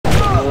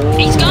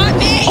He's got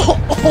me!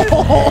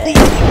 Oh,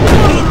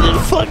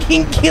 he's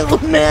fucking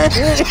killed man.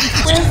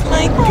 Where's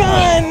my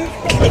gun?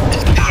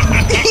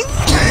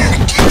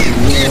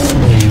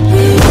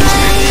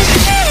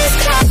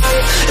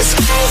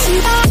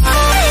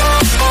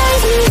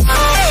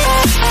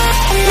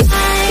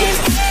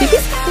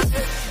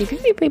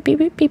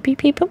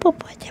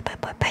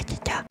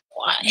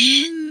 What?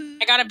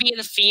 I gotta be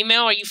the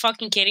female? Are you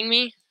fucking kidding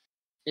me?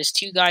 There's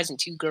 2 guys and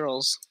 2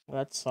 girls.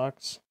 That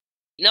sucks.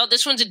 You know,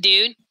 this one's a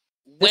dude.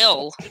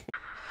 Will.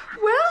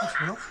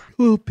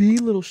 Little B,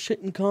 little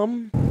shit and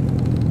cum.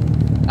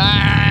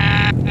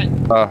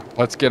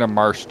 Let's get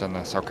immersed in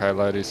this, okay,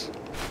 ladies?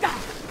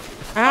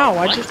 Ow,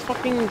 I just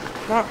fucking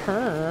got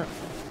hurt.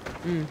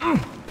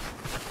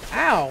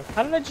 Ow,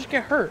 how did I just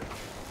get hurt?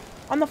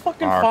 On the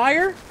fucking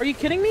fire? Are you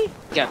kidding me?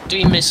 Got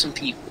 3 missing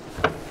people.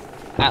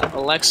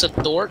 Alexa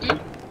Thornton,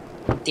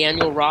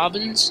 Daniel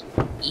Robbins,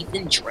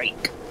 Ethan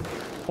Drake.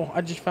 Oh,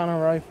 I just found a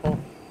rifle.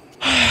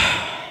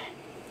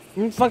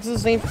 Who the fuck's the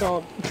same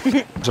phone?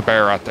 There's a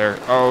bear out there.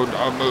 Oh,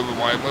 move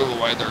away, move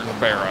away. There's a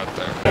bear out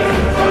there.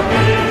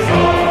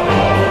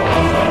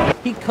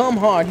 He come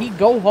hard, he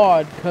go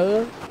hard,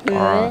 cuz.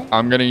 Alright,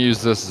 I'm gonna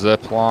use this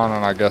zip line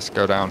and I guess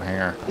go down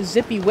here.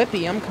 Zippy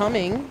whippy, I'm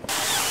coming.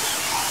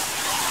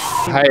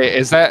 Hey,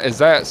 is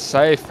that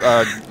safe,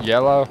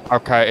 yellow?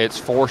 Okay, it's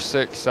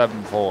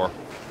 4674.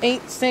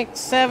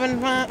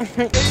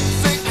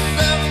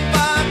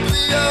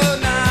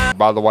 8675.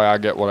 By the way, I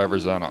get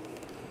whatever's in it.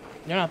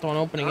 You're not the one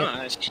opening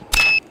it.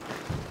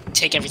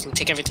 Take everything,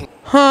 take everything.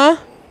 Huh?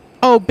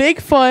 Oh,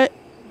 Bigfoot.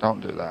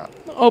 Don't do that.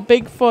 Oh,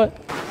 Bigfoot.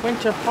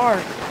 Winter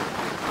Park.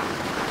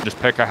 Just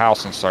pick a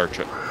house and search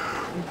it.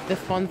 This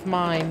one's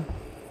mine.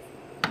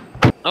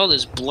 Oh,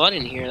 there's blood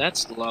in here.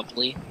 That's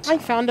lovely. I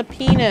found a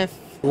penis.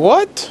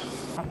 What?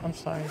 I'm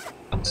sorry.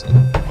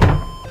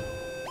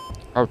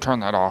 Oh, turn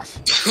that off.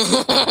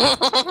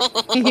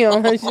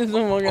 Yo, that's just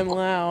fucking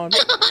loud.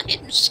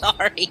 I'm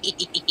sorry.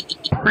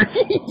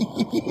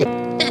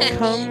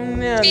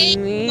 Come at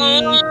me.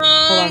 Hold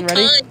on,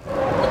 ready?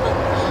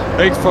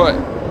 Bigfoot.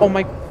 Oh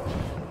my.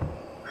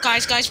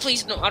 Guys,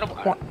 please, no, I don't.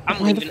 I'm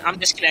Why leaving. I'm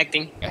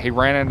disconnecting. He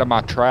ran into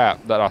my trap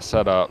that I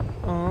set up.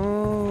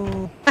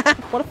 Oh.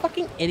 What a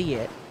fucking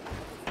idiot.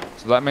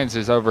 So that means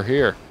he's over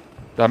here.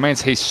 That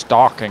means he's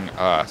stalking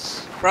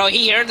us. Bro,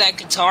 he heard that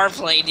guitar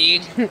play,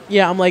 dude.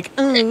 Yeah, I'm like,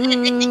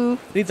 ooh.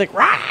 He's like,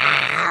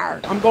 rawr.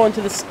 I'm going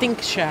to the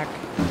stink shack.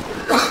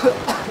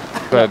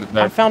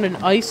 I found an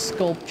ice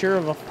sculpture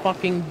of a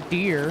fucking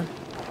deer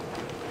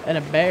and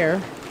a bear.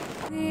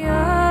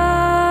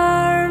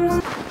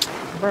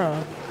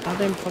 Bro,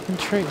 goddamn fucking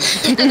tree.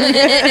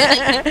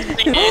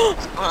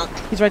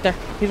 He's right there.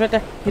 He's right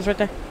there. He's right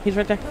there. He's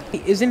right there.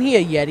 Isn't he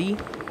a Yeti?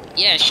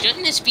 Yeah,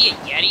 shouldn't this be a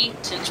Yeti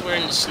since we're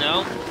in the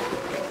snow?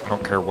 I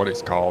don't care what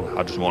he's called.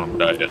 I just want him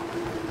dead.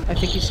 I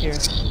think he's here.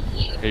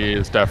 He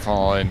is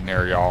definitely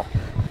near y'all.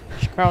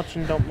 Just crouch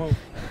and don't move.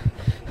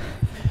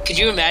 Could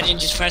you imagine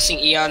just pressing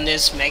E on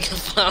this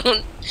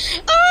megaphone?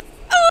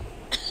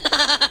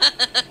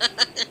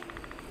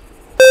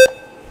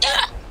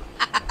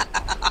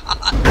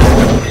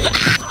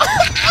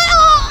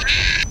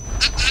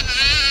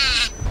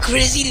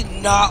 Chrissy did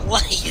not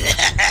like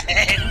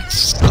that.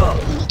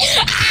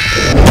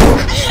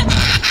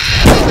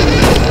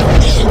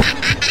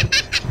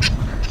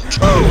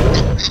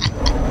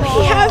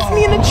 He has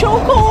me in a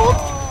chokehold,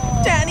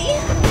 Danny.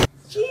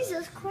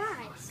 Jesus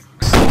Christ.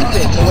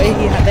 Stupid. The way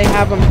they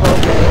have him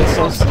broken is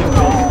so stupid.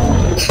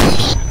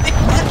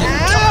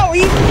 Ow!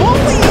 He's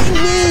bullying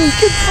me!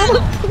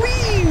 Controller,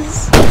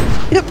 please!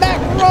 Get back,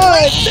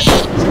 run!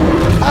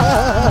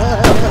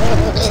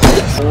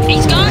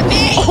 He's got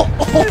me!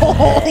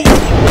 Oh,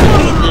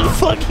 he's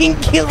fucking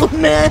killed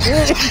man!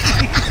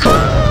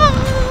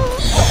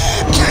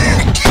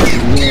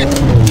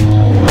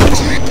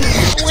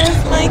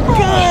 Where's my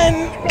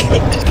gun?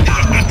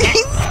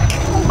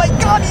 Oh my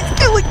god, he's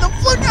killing the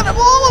fuck out of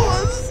all of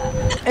us!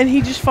 And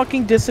he just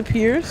fucking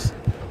disappears?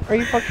 Are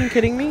you fucking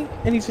kidding me?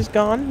 And he's just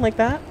gone like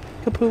that?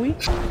 Kapooey?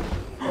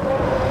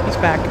 He's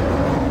back.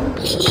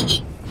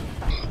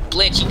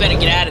 Blitz, you better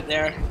get out of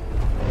there.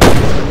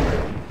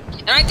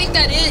 And I think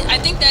that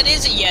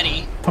is a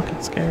Yeti.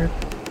 Fucking scared.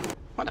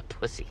 What a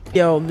pussy.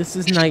 Yo, this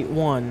is night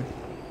 1.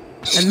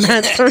 And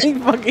Matt's already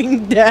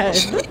fucking dead.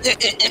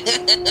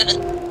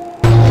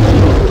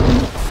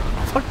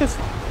 Fuck this.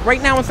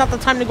 Right now, it's not the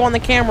time to go on the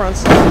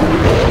cameras.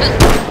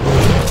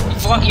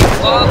 You're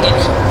vlogging.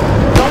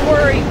 Don't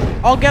worry.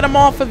 I'll get him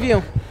off of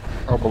you.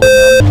 Oh, believe me.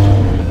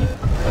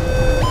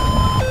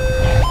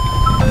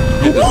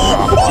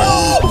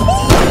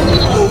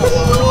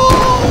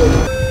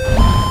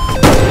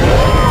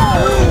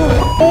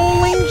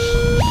 Holy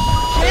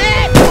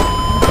shit!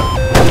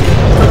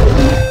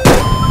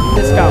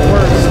 This got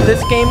worse.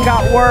 This game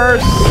got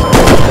worse.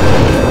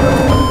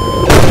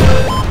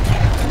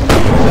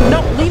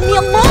 No, leave me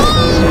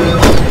alone!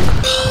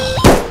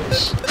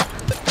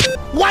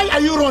 Why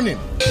are you running?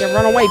 Yeah,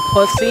 run away,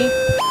 pussy.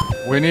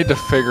 We need to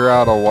figure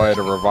out a way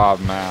to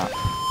revive Matt.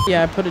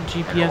 Yeah, I put a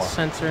GPS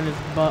sensor in his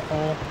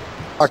butthole.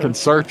 I can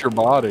search your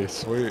body,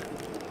 sweet.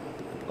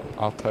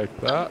 I'll take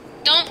that.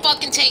 Don't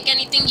fucking take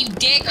anything, you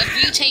dick.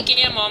 If you take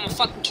ammo, I'm gonna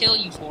fucking kill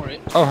you for it.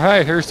 Oh,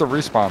 hey, here's the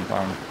respawn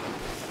thing.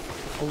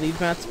 I'll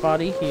leave Matt's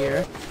body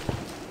here.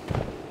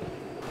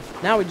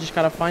 Now we just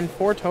gotta find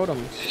 4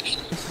 totems.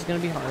 This is gonna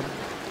be hard.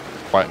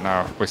 Wait,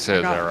 no, we see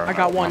his arrow. I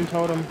got 1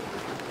 totem.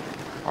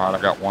 Alright,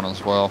 I got 1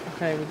 as well.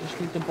 Okay, we just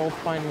need to both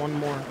find 1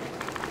 more.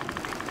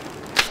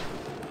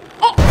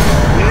 Oh!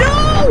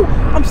 No!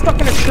 I'm stuck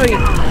in a tree.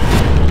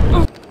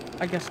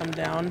 I guess I'm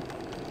down.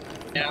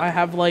 Yeah. I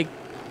have like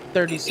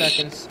 30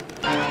 seconds.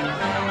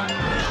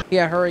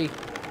 Yeah, hurry.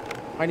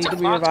 I need to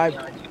be revived.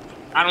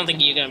 I don't think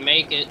you're gonna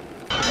make it.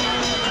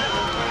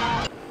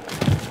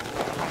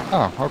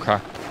 Oh, okay.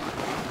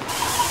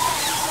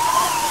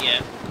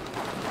 Yeah.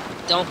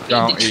 Don't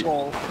feed the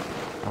troll.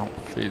 Don't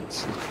feed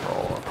the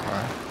troll,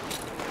 okay.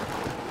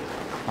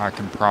 I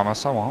can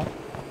promise I won't.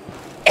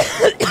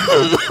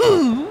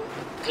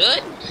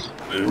 Good?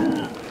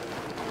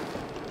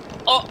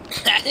 Oh,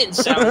 that didn't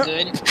sound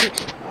good.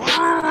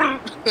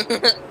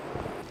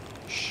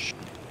 Shh.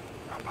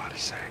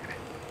 Nobody's saying it.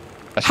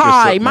 That's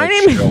Hi, my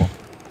name is...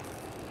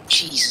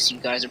 Jesus, you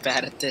guys are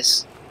bad at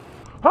this.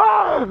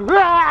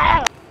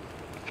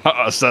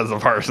 Says the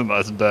person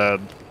that's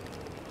dead.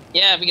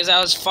 Yeah, because I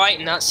was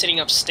fighting, not sitting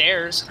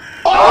upstairs.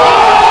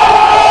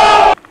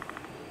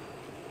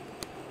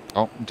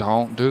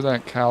 Don't do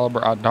that,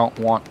 Caliber. I don't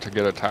want to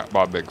get attacked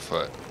by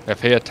Bigfoot.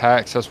 If he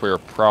attacks us, we are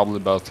probably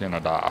both gonna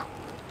die.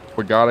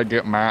 We gotta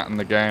get Matt in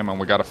the game, and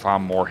we gotta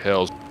find more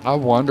hills. I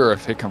wonder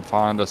if he can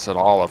find us at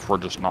all if we're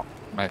just not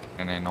making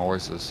any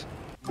noises.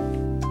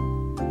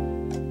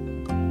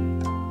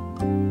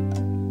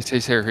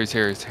 He's here.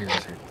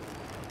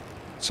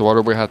 So what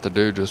do we have to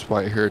do? Just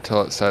wait here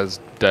till it says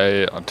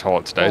day, until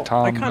it's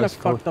daytime? I kind of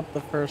fucked up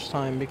the first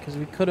time because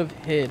we could have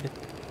hid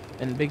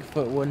and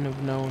Bigfoot wouldn't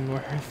have known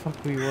where the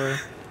fuck we were.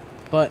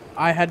 But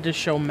I had to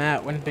show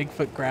Matt when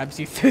Bigfoot grabs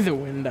you through the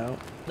window.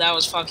 That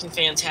was fucking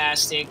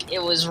fantastic.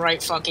 It was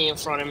right fucking in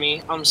front of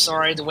me. I'm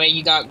sorry, the way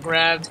you got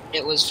grabbed,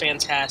 it was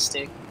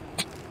fantastic.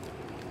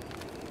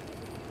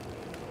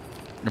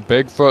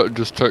 Bigfoot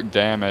just took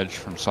damage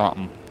from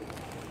something.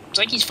 It's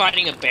like he's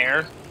fighting a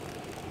bear.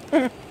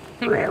 What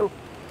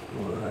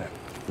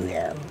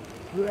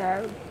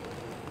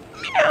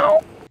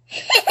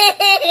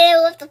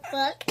the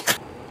fuck?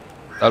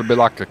 That'd be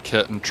like a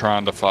kitten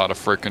trying to fight a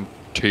freaking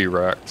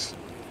T-Rex.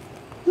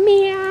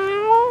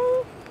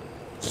 Meow.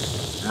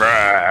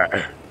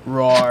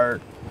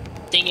 Roar.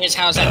 Thing is,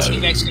 how's that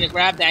T-Rex gonna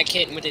grab that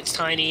kitten with its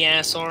tiny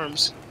ass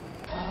arms?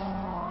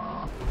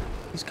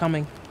 He's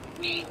coming.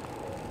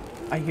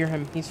 I hear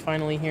him. He's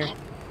finally here.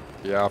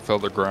 Yeah, I feel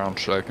the ground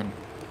shaking.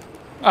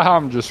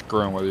 I'm just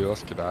screwing with you.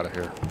 Let's get out of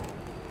here.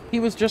 He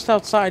was just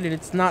outside and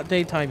it's not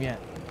daytime yet.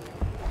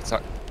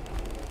 So,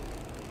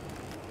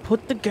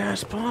 Put the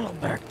gas bottle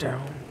back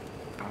down.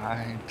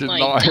 I did My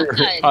not hear God.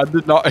 him. I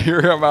did not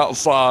hear him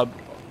outside.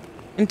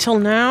 Until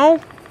now?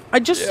 I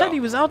just Yeah. said he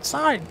was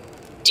outside.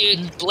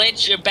 Dude,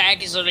 Blitz, your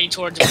back is already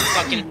towards the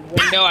fucking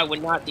window. I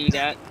would not do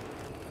that.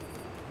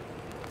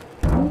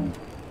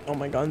 Oh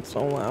my god, it's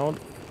so loud.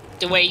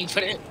 The way you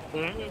put it.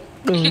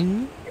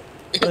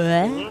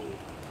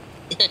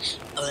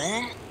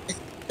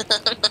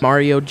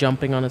 Mario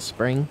jumping on a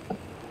spring.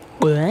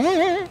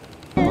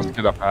 Let's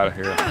get up out of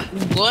here.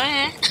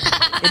 What?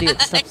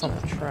 Idiot steps on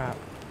a trap.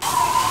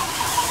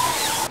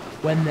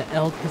 When the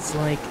elk is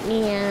like,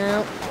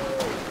 meow.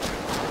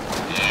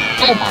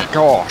 Oh my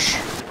gosh.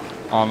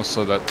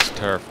 Honestly, that's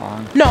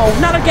terrifying. No,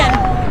 not again!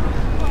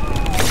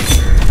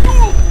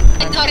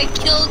 I thought I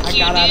killed I you,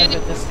 got out of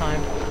dude. it this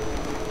time.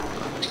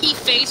 He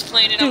face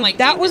planted. Dude, I'm like,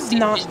 that dude, was this dude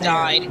not just there.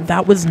 died.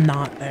 That was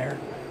not there.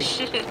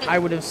 I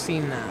would have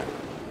seen that.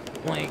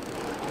 Like,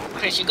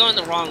 Chris, you're going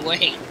the wrong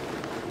way.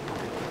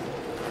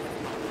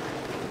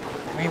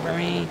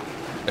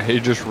 He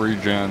just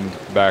regened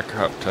back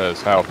up to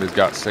his health. He's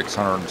got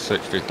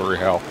 663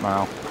 health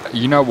now.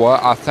 You know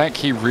what? I think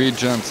he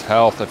regens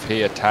health if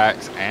he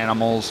attacks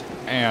animals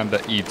and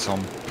eats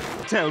them.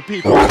 Tell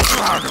people.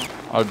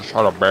 I just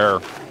shot a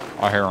bear.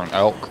 I hear an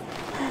elk.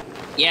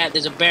 Yeah,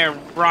 there's a bear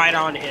right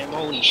on him.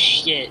 Holy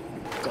shit.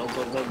 Go,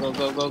 go, go, go,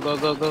 go, go, go,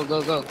 go, go,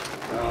 go, go.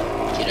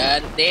 Get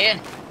out of there.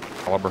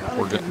 Caliber,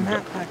 we're get getting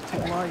Matt back to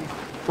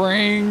life.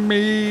 Bring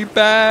me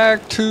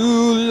back to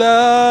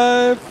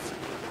life.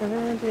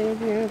 Where did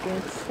you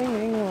get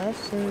singing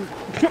lesson?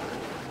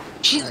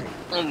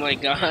 Oh my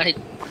god.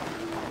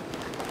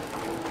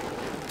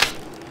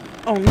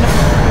 Oh no!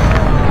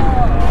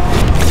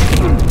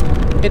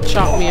 It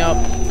chopped me up.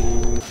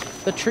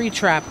 The tree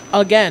trap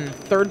again,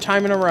 3rd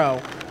time in a row.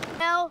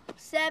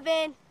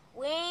 7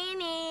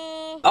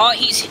 weenie. Oh,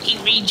 he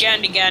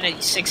regened again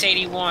at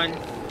 681.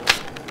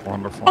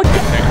 Wonderful. Oh,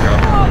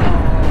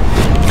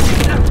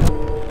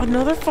 Can't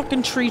Another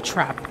fucking tree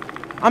trap.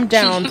 I'm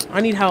down.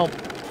 I need help.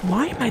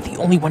 Why am I the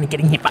only one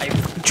getting hit by a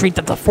fucking tree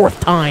the 4th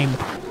time?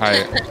 go.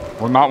 Hey,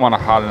 we might want to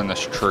hide in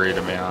this tree,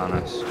 to be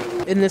honest.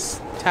 In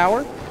this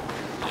tower?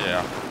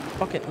 Yeah.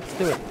 Fuck it, let's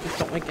do it. Just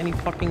don't make any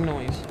fucking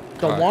noise.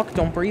 Don't Alright. walk,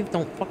 don't breathe,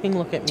 don't fucking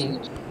look at me.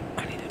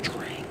 I need a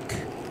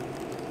drink.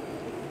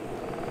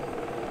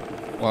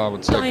 Well, I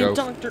would say Diet go.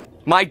 doctor.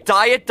 My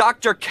diet,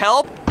 Dr.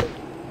 Kelp?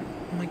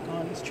 Oh my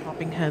god, he's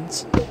chopping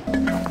heads.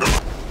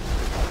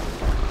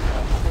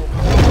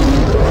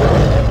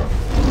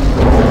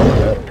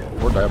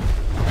 We're dead.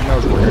 He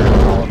knows we're here,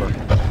 Oliver.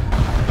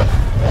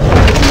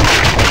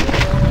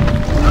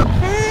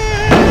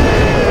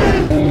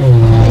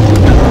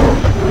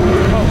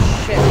 Oh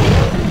shit.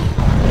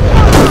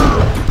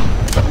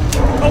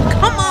 Oh,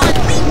 come on!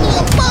 Leave me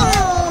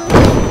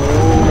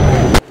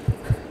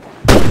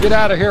alone! Get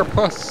out of here,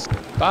 puss.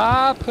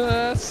 Bye,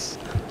 puss.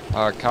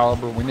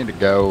 Caliber, we need to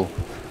go.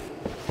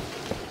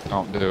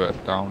 Don't do it.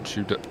 Don't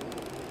shoot it.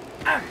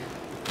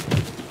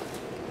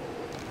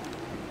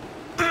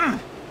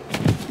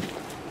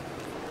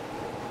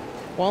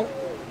 Well,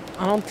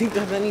 I don't think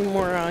there's any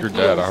more. You're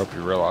dead. I hope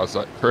you realize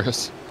that,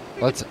 Chris.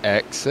 Let's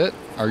exit.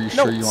 Are you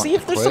No, sure you want see to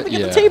if there's quit? something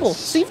at the table.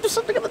 See if there's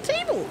something at the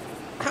table.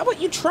 How about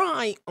you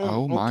try?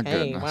 Oh my okay.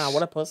 goodness. Wow,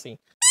 what a pussy.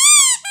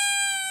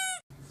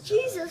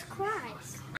 Jesus Christ.